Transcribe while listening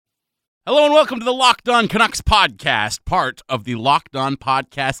Hello and welcome to the Locked On Canucks podcast, part of the Locked On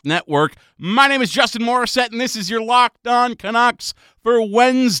Podcast Network. My name is Justin Morissette, and this is your Locked On Canucks for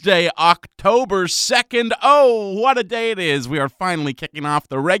Wednesday, October 2nd. Oh, what a day it is. We are finally kicking off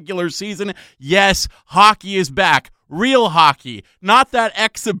the regular season. Yes, hockey is back. Real hockey, not that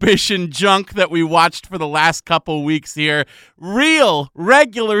exhibition junk that we watched for the last couple weeks here. Real,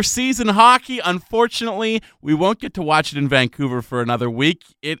 regular season hockey. Unfortunately, we won't get to watch it in Vancouver for another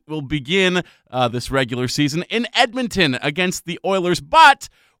week. It will begin this regular season in Edmonton against the Oilers. But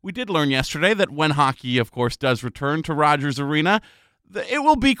we did learn yesterday that when hockey, of course, does return to Rogers Arena, it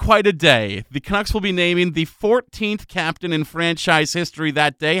will be quite a day. The Canucks will be naming the 14th captain in franchise history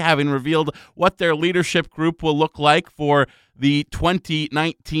that day, having revealed what their leadership group will look like for the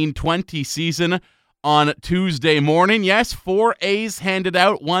 2019-20 season on Tuesday morning. Yes, 4 A's handed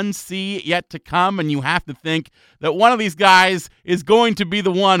out, 1 C yet to come, and you have to think that one of these guys is going to be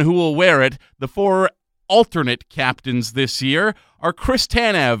the one who will wear it. The 4 alternate captains this year are Chris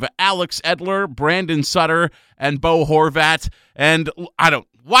Tanev, Alex Edler, Brandon Sutter, and Bo Horvat. And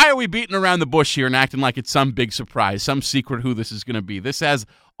why are we beating around the bush here and acting like it's some big surprise, some secret who this is going to be? This has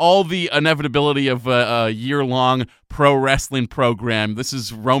all the inevitability of a year-long pro wrestling program. This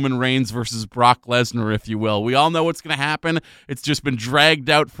is Roman Reigns versus Brock Lesnar, if you will. We all know what's going to happen. It's just been dragged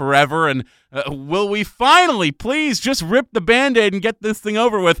out forever, and will we finally, please, just rip the Band-Aid and get this thing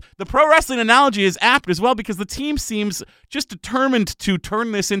over with? The pro wrestling analogy is apt as well because the team seems just determined to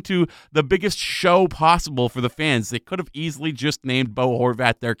turn this into the biggest show possible for the fans. They could have easily just named Bo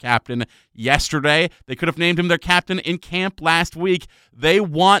Horvat their captain yesterday. They could have named him their captain in camp last week. They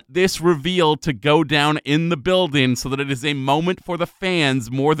want this reveal to go down in the building so that it is a moment for the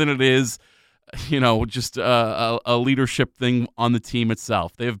fans more than it is, just a leadership thing on the team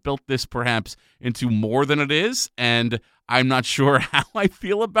itself. They have built this perhaps into more than it is, and I'm not sure how I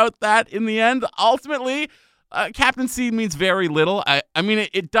feel about that in the end. Ultimately, captaincy means very little. I mean,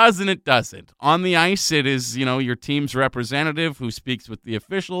 it does and it doesn't. On the ice, it is, your team's representative who speaks with the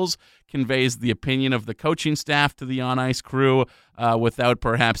officials, conveys the opinion of the coaching staff to the on-ice crew without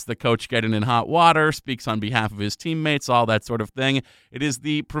perhaps the coach getting in hot water, speaks on behalf of his teammates, all that sort of thing. It is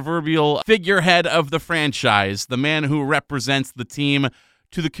the proverbial figurehead of the franchise, the man who represents the team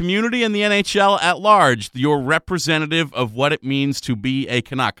to the community and the NHL at large, your representative of what it means to be a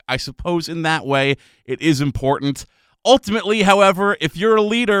Canuck. I suppose in that way it is important. Ultimately, however, if you're a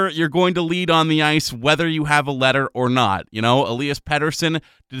leader, you're going to lead on the ice whether you have a letter or not. Elias Pettersson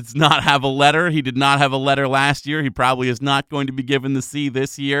does not have a letter. He did not have a letter last year. He probably is not going to be given the C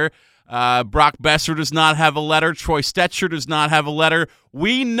this year. Brock Besser does not have a letter. Troy Stecher does not have a letter.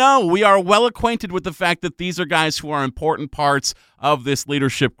 We are well acquainted with the fact that these are guys who are important parts of this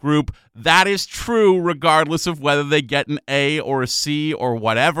leadership group. That is true regardless of whether they get an A or a C or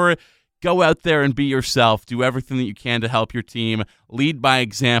whatever. Go out there and be yourself. Do everything that you can to help your team. Lead by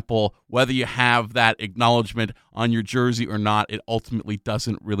example. Whether you have that acknowledgement on your jersey or not, it ultimately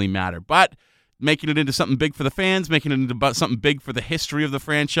doesn't really matter. But making it into something big for the fans, making it into something big for the history of the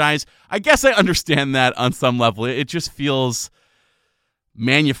franchise, I guess I understand that on some level. It just feels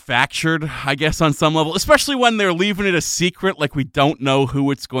manufactured, I guess, on some level, especially when they're leaving it a secret, like we don't know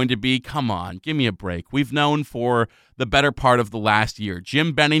who it's going to be. Come on, give me a break. We've known for the better part of the last year.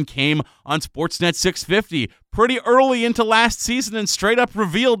 Jim Benning came on Sportsnet 650 pretty early into last season and straight up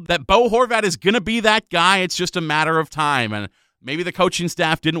revealed that Bo Horvat is going to be that guy. It's just a matter of time. And maybe the coaching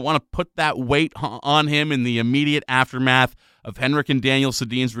staff didn't want to put that weight on him in the immediate aftermath of Henrik and Daniel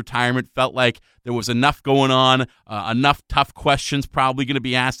Sedin's retirement. Felt like there was enough going on, enough tough questions probably going to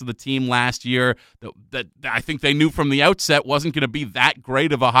be asked of the team last year that I think they knew from the outset wasn't going to be that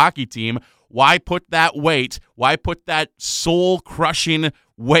great of a hockey team. Why put that weight? Why put that soul-crushing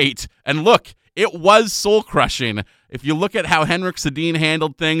weight? And look, it was soul-crushing. If you look at how Henrik Sedin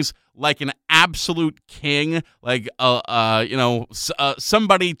handled things, like an absolute king, like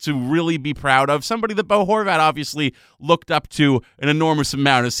somebody to really be proud of, somebody that Bo Horvat obviously looked up to an enormous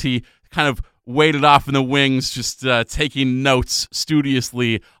amount as he kind of waited off in the wings, just taking notes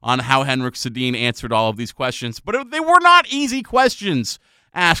studiously on how Henrik Sedin answered all of these questions. But they were not easy questions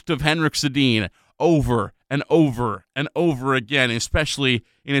asked of Henrik Sedin over and over and over again, especially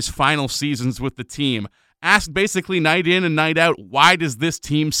in his final seasons with the team. Asked basically night in and night out, why does this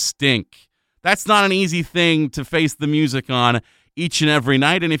team stink? That's not an easy thing to face the music on each and every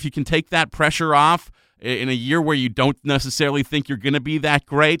night, and if you can take that pressure off in a year where you don't necessarily think you're going to be that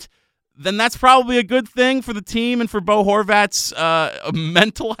great, then that's probably a good thing for the team and for Bo Horvat's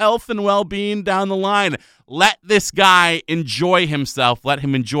mental health and well-being down the line. Let this guy enjoy himself. Let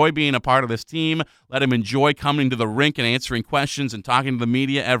him enjoy being a part of this team. Let him enjoy coming to the rink and answering questions and talking to the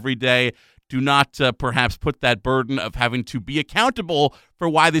media every day. Do not perhaps put that burden of having to be accountable for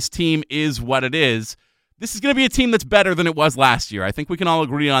why this team is what it is. This is going to be a team that's better than it was last year. I think we can all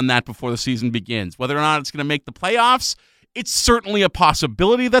agree on that before the season begins. Whether or not it's going to make the playoffs, it's certainly a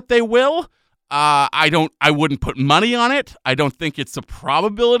possibility that they will. I wouldn't put money on it. I don't think it's a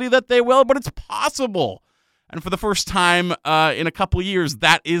probability that they will, but it's possible. And for the first time in a couple of years,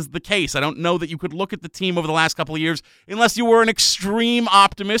 that is the case. I don't know that you could look at the team over the last couple of years unless you were an extreme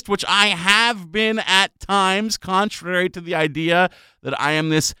optimist, which I have been at times, contrary to the idea that I am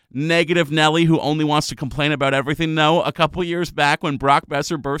this negative Nelly who only wants to complain about everything. No, a couple of years back when Brock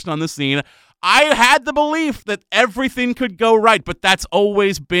Besser burst on the scene, I had the belief that everything could go right, but that's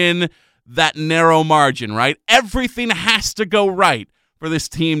always been that narrow margin, right? Everything has to go right for this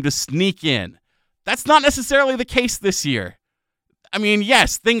team to sneak in. That's not necessarily the case this year. I mean,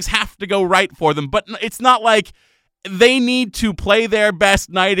 yes, things have to go right for them, but it's not like they need to play their best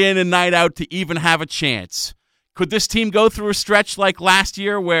night in and night out to even have a chance. Could this team go through a stretch like last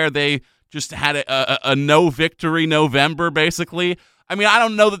year where they just had a no-victory November, basically? I mean, I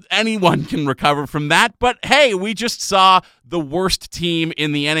don't know that anyone can recover from that, but hey, we just saw the worst team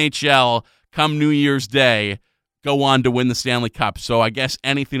in the NHL come New Year's Day go on to win the Stanley Cup, so I guess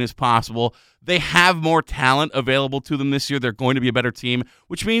anything is possible. They have more talent available to them this year. They're going to be a better team,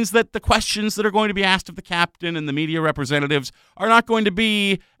 which means that the questions that are going to be asked of the captain and the media representatives are not going to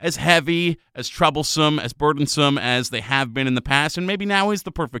be as heavy, as troublesome, as burdensome as they have been in the past, and maybe now is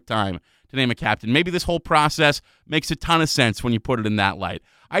the perfect time to name a captain. Maybe this whole process makes a ton of sense when you put it in that light.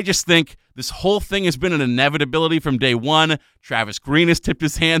 I just think this whole thing has been an inevitability from day one. Travis Green has tipped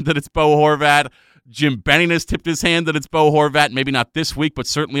his hand that it's Bo Horvat. Jim Benning has tipped his hand that it's Bo Horvat, maybe not this week, but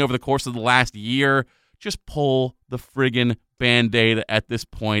certainly over the course of the last year. Just pull the friggin' Band-Aid at this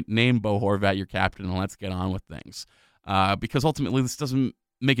point. Name Bo Horvat your captain, and let's get on with things. Because ultimately, this doesn't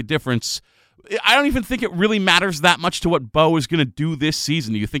make a difference. I don't even think it really matters that much to what Bo is going to do this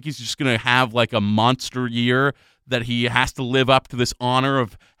season. Do you think he's just going to have like a monster year that he has to live up to this honor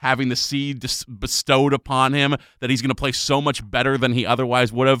of having the seed bestowed upon him, that he's going to play so much better than he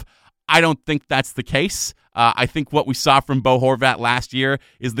otherwise would have? I don't think that's the case. I think what we saw from Bo Horvat last year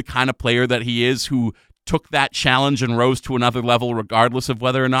is the kind of player that he is, who took that challenge and rose to another level regardless of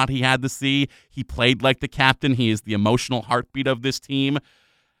whether or not he had the C. He played like the captain. He is the emotional heartbeat of this team.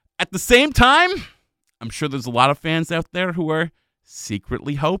 At the same time, I'm sure there's a lot of fans out there who are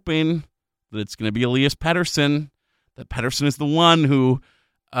secretly hoping that it's going to be Elias Pettersson, that Pettersson is the one who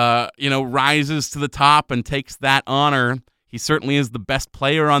rises to the top and takes that honor. He certainly is the best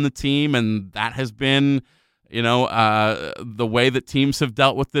player on the team, and that has been, the way that teams have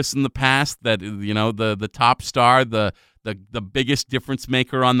dealt with this in the past, that, the top star, the biggest difference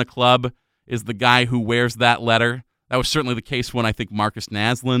maker on the club is the guy who wears that letter. That was certainly the case when I think Marcus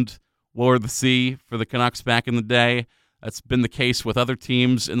Naslund wore the C for the Canucks back in the day. That's been the case with other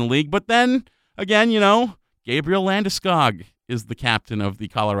teams in the league. But then, again, Gabriel Landeskog is the captain of the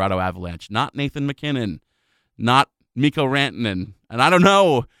Colorado Avalanche, not Nathan MacKinnon, not Mikko Rantanen. And I don't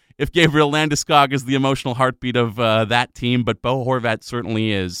know if Gabriel Landeskog is the emotional heartbeat of that team, but Bo Horvat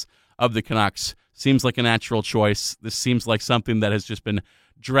certainly is of the Canucks. Seems like a natural choice. This seems like something that has just been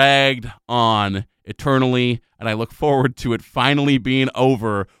dragged on eternally, and I look forward to it finally being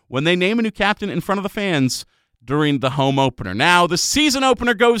over when they name a new captain in front of the fans during the home opener. Now, the season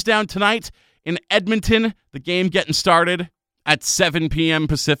opener goes down tonight in Edmonton. The game getting started at 7 p.m.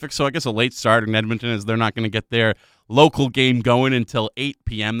 Pacific, so I guess a late start in Edmonton, as they're not going to get their local game going until 8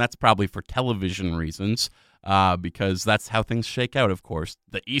 p.m. That's probably for television reasons, because that's how things shake out, of course.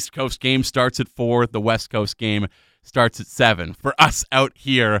 The East Coast game starts at 4, the West Coast game starts at 7. For us out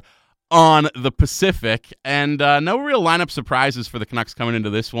here on the Pacific, and no real lineup surprises for the Canucks coming into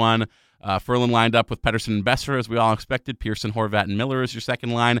this one. Ferland lined up with Pettersson and Besser, as we all expected. Pearson, Horvat, and Miller is your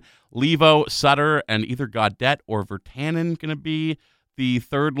second line. Levo, Sutter, and either Gaudette or Virtanen going to be the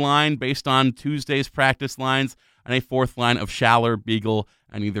third line based on Tuesday's practice lines, and a fourth line of Schaller, Beagle,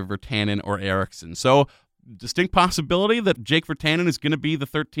 and either Virtanen or Eriksson. So, distinct possibility that Jake Virtanen is going to be the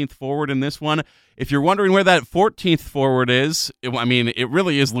 13th forward in this one. If you're wondering where that 14th forward is, it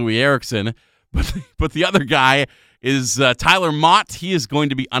really is Louis Eriksson, but the other guy is Tyler Mott. He is going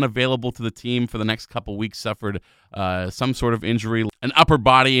to be unavailable to the team for the next couple weeks, suffered some sort of injury, an upper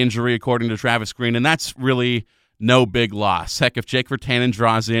body injury, according to Travis Green, and that's really no big loss. Heck, if Jake Virtanen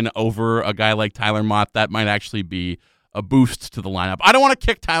draws in over a guy like Tyler Mott, that might actually be a boost to the lineup. I don't want to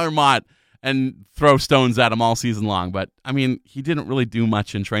kick Tyler Mott and throw stones at him all season long, but, I mean, he didn't really do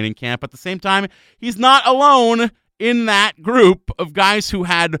much in training camp. At the same time, he's not alone in that group of guys who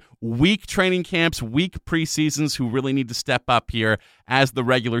had weak training camps, weak preseasons, who really need to step up here as the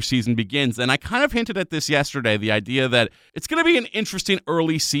regular season begins. And I kind of hinted at this yesterday, the idea that it's going to be an interesting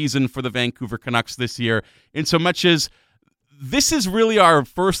early season for the Vancouver Canucks this year, in so much as this is really our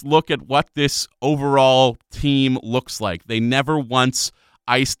first look at what this overall team looks like. They never once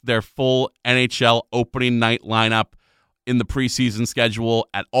iced their full NHL opening night lineup in the preseason schedule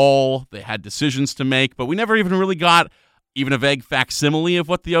at all. They had decisions to make, but we never even really got even a vague facsimile of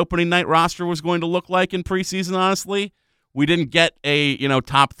what the opening night roster was going to look like in preseason, honestly. We didn't get a,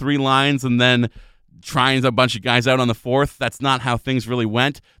 top three lines and then trying a bunch of guys out on the fourth. That's not how things really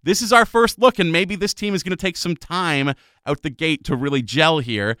went. This is our first look, and maybe this team is going to take some time out the gate to really gel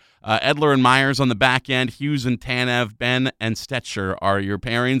here. Edler and Myers on the back end, Hughes and Tanev, Ben and Stetcher are your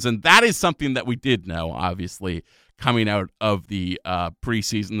pairings, and that is something that we did know, obviously, coming out of the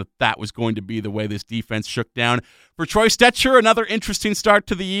preseason, that was going to be the way this defense shook down. For Troy Stetcher, another interesting start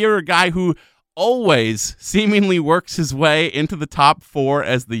to the year, a guy who always seemingly works his way into the top four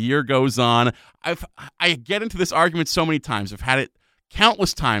as the year goes on. I get into this argument so many times. I've had it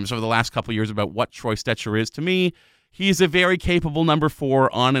countless times over the last couple of years about what Troy Stetcher is. To me, he's a very capable number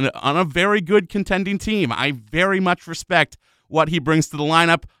four on a very good contending team. I very much respect what he brings to the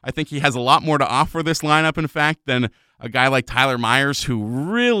lineup. I think he has a lot more to offer this lineup, in fact, than a guy like Tyler Myers, who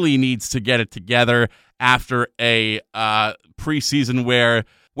really needs to get it together after a preseason where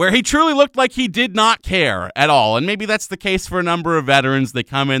he truly looked like he did not care at all. And maybe that's the case for a number of veterans. They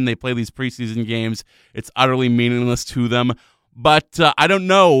come in, they play these preseason games. It's utterly meaningless to them. But I don't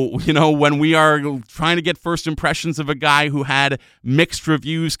know, when we are trying to get first impressions of a guy who had mixed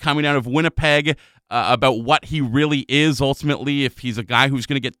reviews coming out of Winnipeg about what he really is ultimately, if he's a guy who's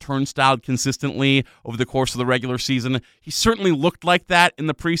going to get turnstiled consistently over the course of the regular season. He certainly looked like that in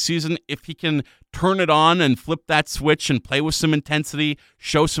the preseason. If he can turn it on and flip that switch and play with some intensity,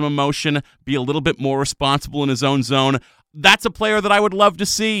 show some emotion, be a little bit more responsible in his own zone, that's a player that I would love to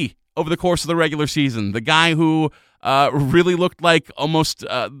see over the course of the regular season. The guy who really looked like almost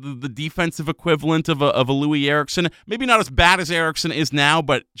the defensive equivalent of a Louis Eriksson. Maybe not as bad as Eriksson is now,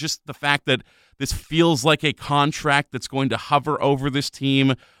 but just the fact that this feels like a contract that's going to hover over this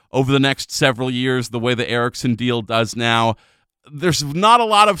team over the next several years, the way the Eriksson deal does now. There's not a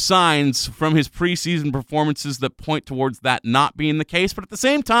lot of signs from his preseason performances that point towards that not being the case, but at the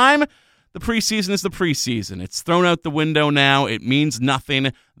same time, the preseason is the preseason. It's thrown out the window now. It means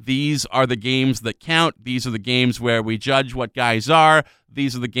nothing. These are the games that count. These are the games where we judge what guys are.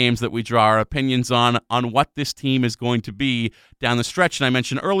 These are the games that we draw our opinions on what this team is going to be down the stretch. And I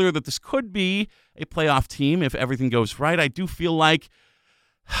mentioned earlier that this could be a playoff team if everything goes right. I do feel like,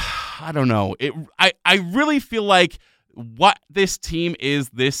 I don't know. I really feel like what this team is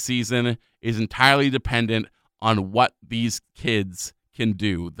this season is entirely dependent on what these kids can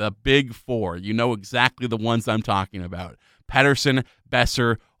do. The big four, exactly the ones I'm talking about. Pettersson,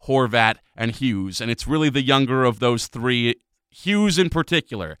 Besser, Horvat, and Hughes. And it's really the younger of those three, Hughes in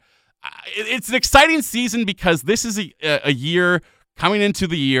particular. It's an exciting season because this is a year coming into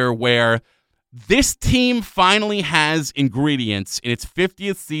the year where this team finally has ingredients in its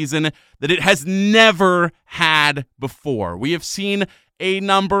 50th season that it has never had before. We have seen a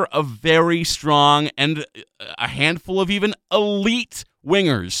number of very strong and a handful of even elite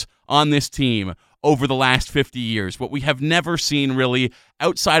wingers on this team over the last 50 years. What we have never seen really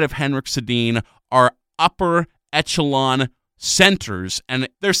outside of Henrik Sedin are upper echelon centers. And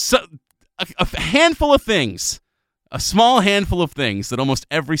there's a handful of things, a small handful of things that almost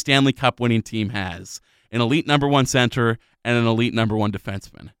every Stanley Cup winning team has. An elite number one center and an elite number one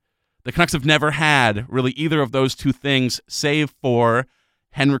defenseman. The Canucks have never had really either of those two things save for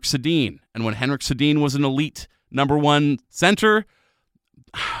Henrik Sedin. And when Henrik Sedin was an elite number one center,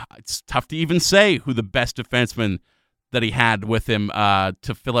 it's tough to even say who the best defenseman that he had with him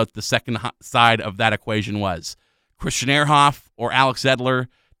to fill out the second side of that equation was. Christian Ehrhoff or Alex Edler,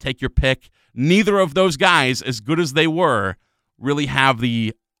 take your pick. Neither of those guys, as good as they were, really have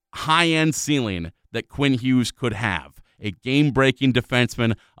the high-end ceiling that Quinn Hughes could have. A game-breaking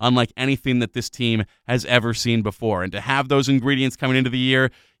defenseman unlike anything that this team has ever seen before. And to have those ingredients coming into the year,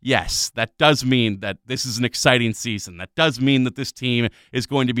 yes, that does mean that this is an exciting season. That does mean that this team is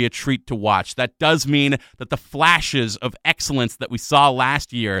going to be a treat to watch. That does mean that the flashes of excellence that we saw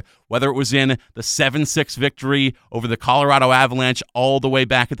last year, whether it was in the 7-6 victory over the Colorado Avalanche all the way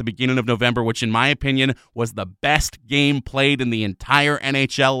back at the beginning of November, which in my opinion was the best game played in the entire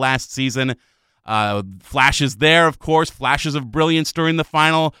NHL last season, Flashes there, of course, flashes of brilliance during the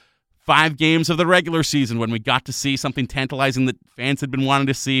final 5 games of the regular season when we got to see something tantalizing that fans had been wanting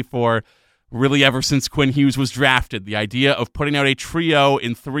to see for really ever since Quinn Hughes was drafted. The idea of putting out a trio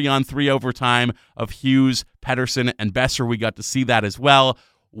in 3-on-3 overtime of Hughes, Pettersson, and Besser, we got to see that as well.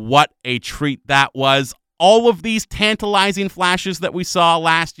 What a treat that was. All of these tantalizing flashes that we saw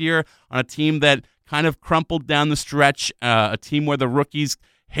last year on a team that kind of crumpled down the stretch, a team where the rookies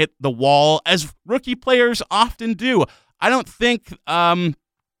hit the wall, as rookie players often do. I don't think the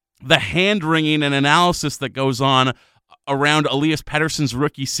hand-wringing and analysis that goes on around Elias Pettersson's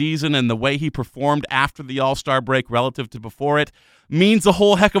rookie season and the way he performed after the All-Star break relative to before it means a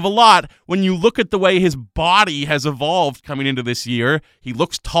whole heck of a lot when you look at the way his body has evolved coming into this year. He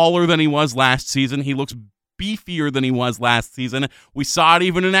looks taller than he was last season. He looks beefier than he was last season. We saw it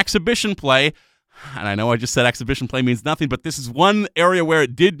even in exhibition play. And I know I just said exhibition play means nothing, but this is one area where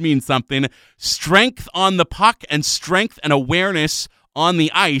it did mean something. Strength on the puck and strength and awareness on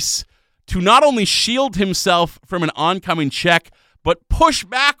the ice to not only shield himself from an oncoming check, but push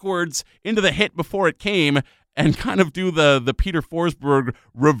backwards into the hit before it came and kind of do the Peter Forsberg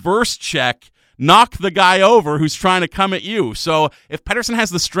reverse check, knock the guy over who's trying to come at you. So if Pettersson has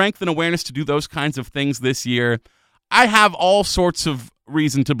the strength and awareness to do those kinds of things this year, I have all sorts of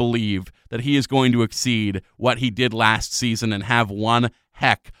reason to believe that he is going to exceed what he did last season and have one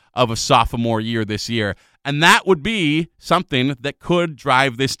heck of a sophomore year this year. And that would be something that could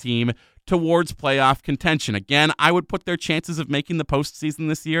drive this team towards playoff contention. Again, I would put their chances of making the postseason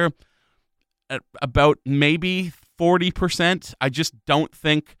this year at about maybe 40%. I just don't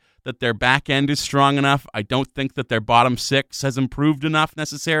think that their back end is strong enough. I don't think that their bottom 6 has improved enough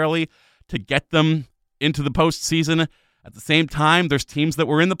necessarily to get them into the postseason. At the same time, there's teams that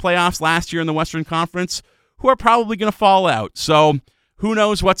were in the playoffs last year in the Western Conference who are probably going to fall out. So who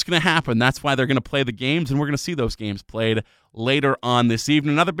knows what's going to happen? That's why they're going to play the games, and we're going to see those games played later on this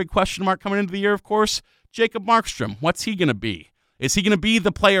evening. Another big question mark coming into the year, of course, Jacob Markstrom. What's he going to be? Is he going to be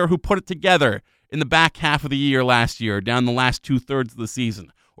the player who put it together in the back half of the year last year, down the last 2/3 of the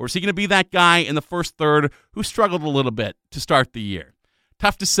season? Or is he going to be that guy in the first third who struggled a little bit to start the year?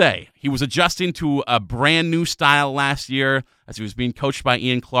 Tough to say. He was adjusting to a brand new style last year as he was being coached by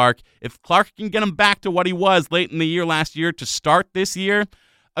Ian Clark. If Clark can get him back to what he was late in the year last year to start this year,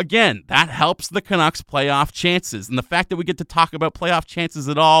 again, that helps the Canucks' playoff chances. And the fact that we get to talk about playoff chances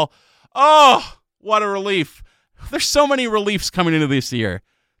at all, oh, what a relief. There's so many reliefs coming into this year.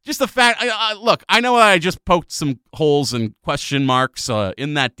 Just the fact, look, I know I just poked some holes and question marks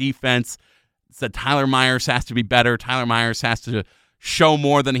in that defense. Said Tyler Myers has to be better. Tyler Myers has to show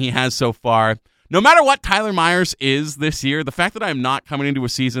more than he has so far. No matter what Tyler Myers is this year, the fact that I'm not coming into a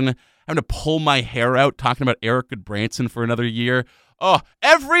season having to pull my hair out talking about Erik Goodbranson for another year. Oh,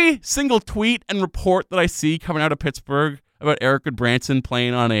 every single tweet and report that I see coming out of Pittsburgh about Erik Goodbranson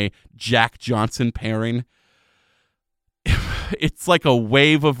playing on a Jack Johnson pairing, it's like a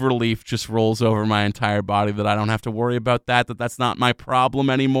wave of relief just rolls over my entire body that I don't have to worry about that's not my problem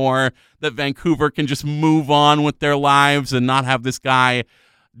anymore, that Vancouver can just move on with their lives and not have this guy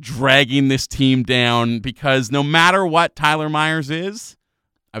dragging this team down, because no matter what Tyler Myers is,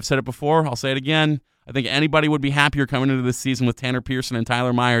 I've said it before, I'll say it again, I think anybody would be happier coming into this season with Tanner Pearson and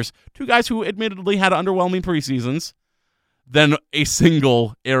Tyler Myers, two guys who admittedly had underwhelming preseasons, than a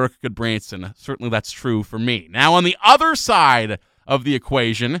single Erik Goodbranson. Certainly that's true for me. Now, on the other side of the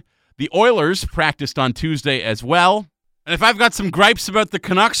equation, the Oilers practiced on Tuesday as well. And if I've got some gripes about the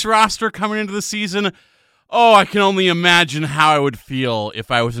Canucks roster coming into the season, oh, I can only imagine how I would feel if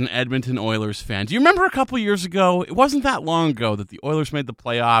I was an Edmonton Oilers fan. Do you remember a couple years ago? It wasn't that long ago that the Oilers made the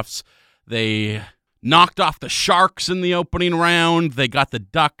playoffs. They knocked off the Sharks in the opening round. They got the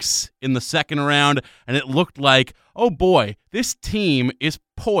Ducks in the second round, and it looked like, oh boy, this team is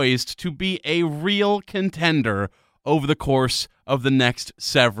poised to be a real contender over the course of the next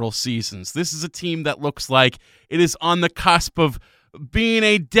several seasons. This is a team that looks like it is on the cusp of being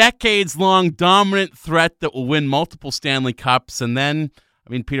a decades-long dominant threat that will win multiple Stanley Cups, and then,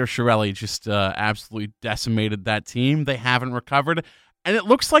 Peter Chiarelli just absolutely decimated that team. They haven't recovered. And it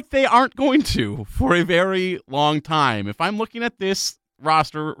looks like they aren't going to for a very long time. If I'm looking at this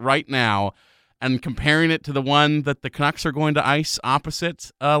roster right now and comparing it to the one that the Canucks are going to ice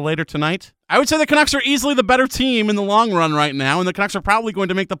opposite later tonight, I would say the Canucks are easily the better team in the long run right now, and the Canucks are probably going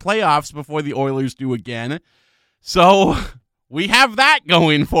to make the playoffs before the Oilers do again. So we have that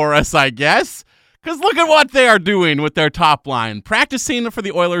going for us, I guess, because look at what they are doing with their top line. Practicing for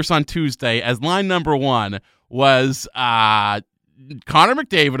the Oilers on Tuesday as line number 1 was Connor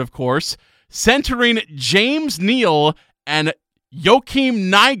McDavid, of course, centering James Neal and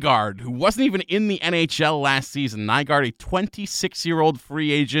Joakim Nygard, who wasn't even in the NHL last season. Nygard, a 26-year-old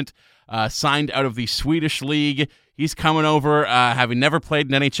free agent, signed out of the Swedish league. He's coming over, having never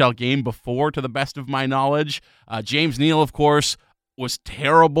played an NHL game before, to the best of my knowledge. James Neal, of course, was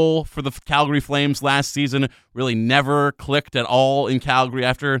terrible for the Calgary Flames last season. Really never clicked at all in Calgary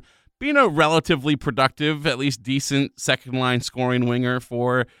after being a relatively productive, at least decent second-line scoring winger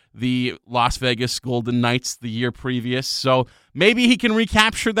for the Las Vegas Golden Knights the year previous. So maybe he can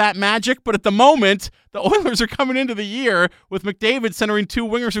recapture that magic, but at the moment, the Oilers are coming into the year with McDavid centering two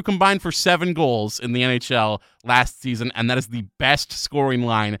wingers who combined for 7 goals in the NHL last season, and that is the best scoring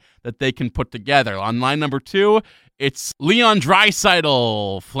line that they can put together. On line number 2, it's Leon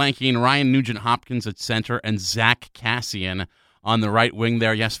Draisaitl flanking Ryan Nugent-Hopkins at center and Zach Kassian on the right wing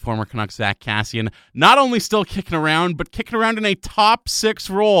there. Yes, former Canuck Zach Kassian, not only still kicking around, but kicking around in a top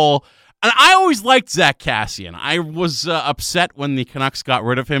 6 role. And I always liked Zach Kassian. I was upset when the Canucks got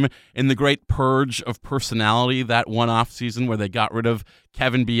rid of him in the great purge of personality that one off season where they got rid of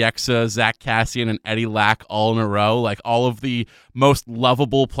Kevin Bieksa, Zach Kassian, and Eddie Lack all in a row. Like all of the most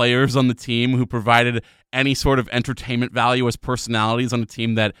lovable players on the team who provided any sort of entertainment value as personalities on a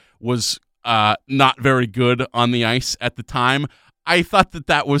team that was not very good on the ice at the time. I thought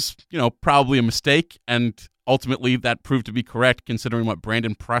that was, probably a mistake, and ultimately that proved to be correct considering what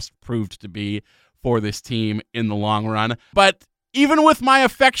Brandon Prust proved to be for this team in the long run. But even with my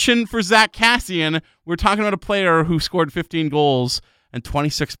affection for Zach Kassian, we're talking about a player who scored 15 goals and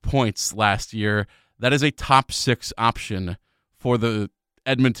 26 points last year. That is a top 6 option for the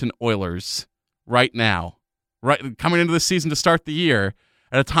Edmonton Oilers right now, right coming into the season to start the year,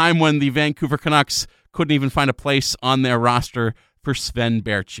 at a time when the Vancouver Canucks couldn't even find a place on their roster for Sven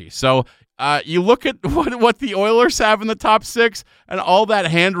Baertschi. So you look at what the Oilers have in the top 6 and all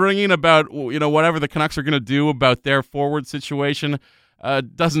that hand-wringing about whatever the Canucks are going to do about their forward situation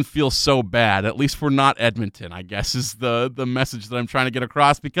doesn't feel so bad. At least we're not Edmonton, I guess, is the message that I'm trying to get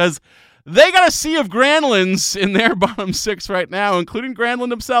across, because they got a sea of Granlunds in their bottom 6 right now, including Granlund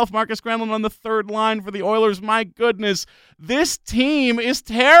himself, Marcus Granlund on the 3rd line for the Oilers. My goodness, this team is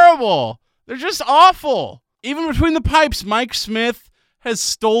terrible. They're just awful. Even between the pipes, Mike Smith has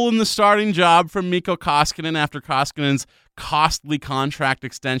stolen the starting job from Mikko Koskinen after Koskinen's costly contract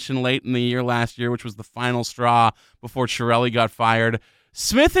extension late in the year last year, which was the final straw before Chiarelli got fired.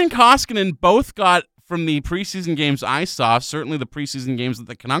 Smith and Koskinen both got, from the preseason games I saw, certainly the preseason games that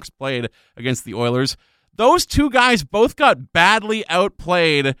the Canucks played against the Oilers, those two guys both got badly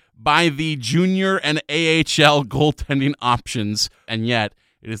outplayed by the junior and AHL goaltending options, and yet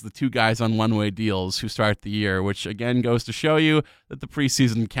it is the two guys on one-way deals who start the year, which again goes to show you that the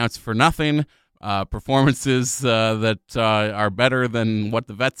preseason counts for nothing. Performances that are better than what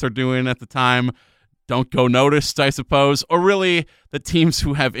the vets are doing at the time don't go noticed, I suppose, or really the teams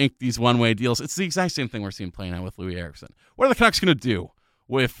who have inked these one-way deals. It's the exact same thing we're seeing playing out with Louis Eriksson. What are the Canucks going to do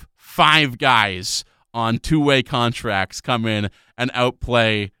with 5 guys on 2-way contracts come in and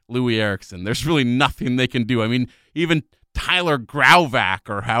outplay Louis Eriksson? There's really nothing they can do. I mean, even Tyler Grauvach,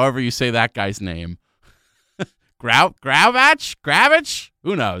 or however you say that guy's name. Gravich?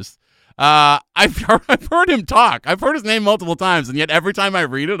 Who knows? I've heard him talk. I've heard his name multiple times, and yet every time I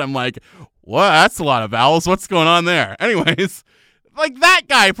read it, I'm like, what? That's a lot of vowels. What's going on there? Anyways, like that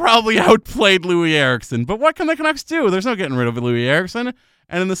guy probably outplayed Louis Eriksson, but what can the Canucks do? There's no getting rid of Louis Eriksson,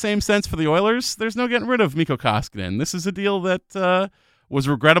 and in the same sense for the Oilers, there's no getting rid of Mikko Koskinen. This is a deal that was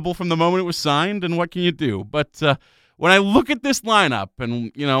regrettable from the moment it was signed, and what can you do? But when I look at this lineup,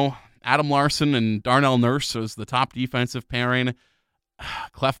 and, Adam Larsson and Darnell Nurse as the top defensive pairing,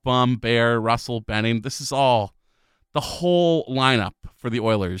 Klefbom, Bear, Russell, Benning, this is all, the whole lineup for the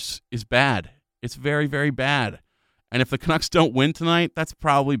Oilers is bad. It's very, very bad. And if the Canucks don't win tonight, that's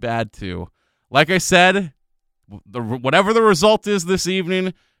probably bad too. Like I said, whatever the result is this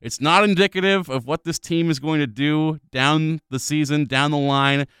evening, it's not indicative of what this team is going to do down the season, down the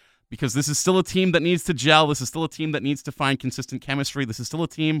line, because this is still a team that needs to gel. This is still a team that needs to find consistent chemistry. This is still a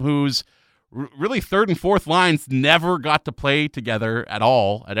team whose really 3rd and 4th lines never got to play together at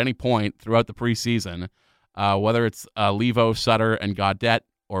all at any point throughout the preseason. Whether it's Levo, Sutter, and Gaudette,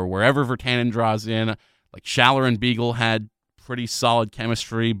 or wherever Virtanen draws in, like Schaller and Beagle had pretty solid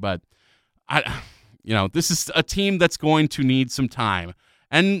chemistry, but this is a team that's going to need some time.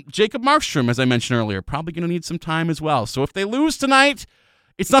 And Jacob Markstrom, as I mentioned earlier, probably going to need some time as well. So if they lose tonight,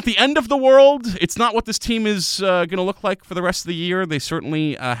 it's not the end of the world. It's not what this team is going to look like for the rest of the year. They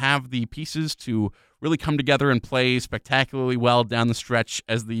certainly have the pieces to really come together and play spectacularly well down the stretch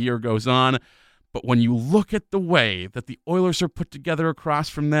as the year goes on. But when you look at the way that the Oilers are put together across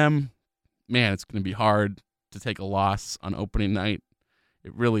from them, man, it's going to be hard to take a loss on opening night.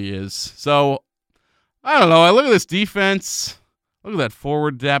 It really is. So, I don't know. I look at this defense. Look at that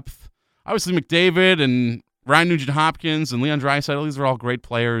forward depth. Obviously, McDavid and Ryan Nugent-Hopkins and Leon Draisaitl, these are all great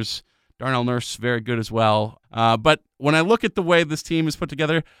players. Darnell Nurse, very good as well. But when I look at the way this team is put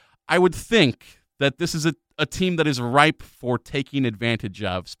together, I would think that this is a team that is ripe for taking advantage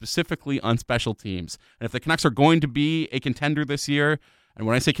of, specifically on special teams. And if the Canucks are going to be a contender this year, and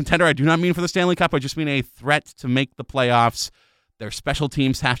when I say contender, I do not mean for the Stanley Cup, I just mean a threat to make the playoffs, their special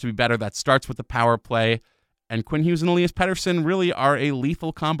teams have to be better. That starts with the power play. And Quinn Hughes and Elias Pettersson really are a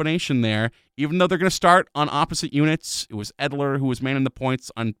lethal combination there, even though they're going to start on opposite units. It was Edler who was manning the points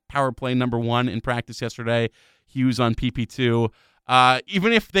on power play number 1 in practice yesterday, Hughes on PP2.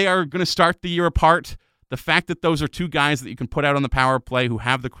 Even if they are going to start the year apart, the fact that those are two guys that you can put out on the power play who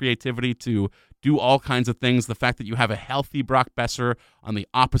have the creativity to do all kinds of things, the fact that you have a healthy Brock Besser on the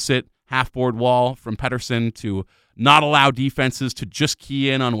opposite half-board wall from Pettersson to not allow defenses to just key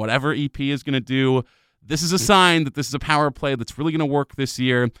in on whatever EP is going to do, this is a sign that this is a power play that's really going to work this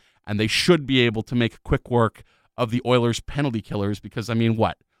year, and they should be able to make quick work of the Oilers' penalty killers because, I mean,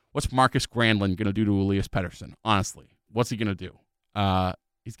 what's Marcus Granlund going to do to Elias Pettersson? Honestly, what's he going to do?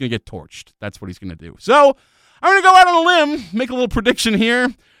 He's going to get torched. That's what he's going to do. So I'm going to go out on a limb, make a little prediction here,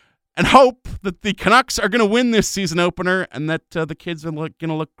 and hope that the Canucks are going to win this season opener and that the kids are going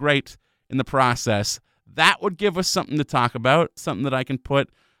to look great in the process. That would give us something to talk about, something that I can put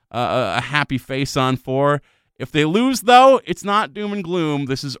a happy face on for. If they lose, though, it's not doom and gloom.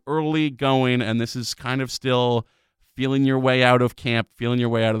 This is early going, and this is kind of still feeling your way out of camp, feeling your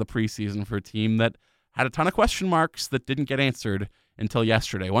way out of the preseason for a team that had a ton of question marks that didn't get answered until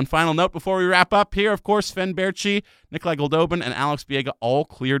yesterday. One final note before we wrap up here. Of course, Sven Baertschi, Nikolai Goldobin, and Alex Biega all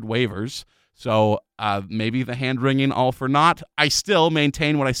cleared waivers. So maybe the hand-wringing all for naught. I still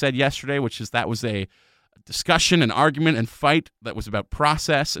maintain what I said yesterday, which is that was a discussion, an argument, and fight that was about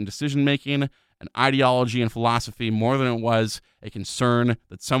process and decision-making and ideology and philosophy more than it was a concern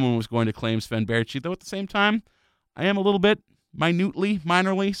that someone was going to claim Sven Baertschi. Though at the same time, I am a little bit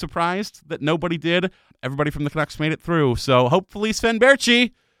minorly surprised that nobody did. Everybody from the Canucks made it through. So hopefully, Sven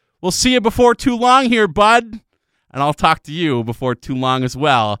Baertschi, we'll see you before too long here, bud. And I'll talk to you before too long as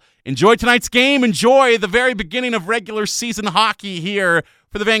well. Enjoy tonight's game. Enjoy the very beginning of regular season hockey here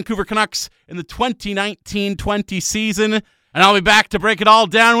for the Vancouver Canucks in the 2019-20 season. And I'll be back to break it all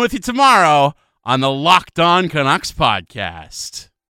down with you tomorrow on the Locked On Canucks podcast.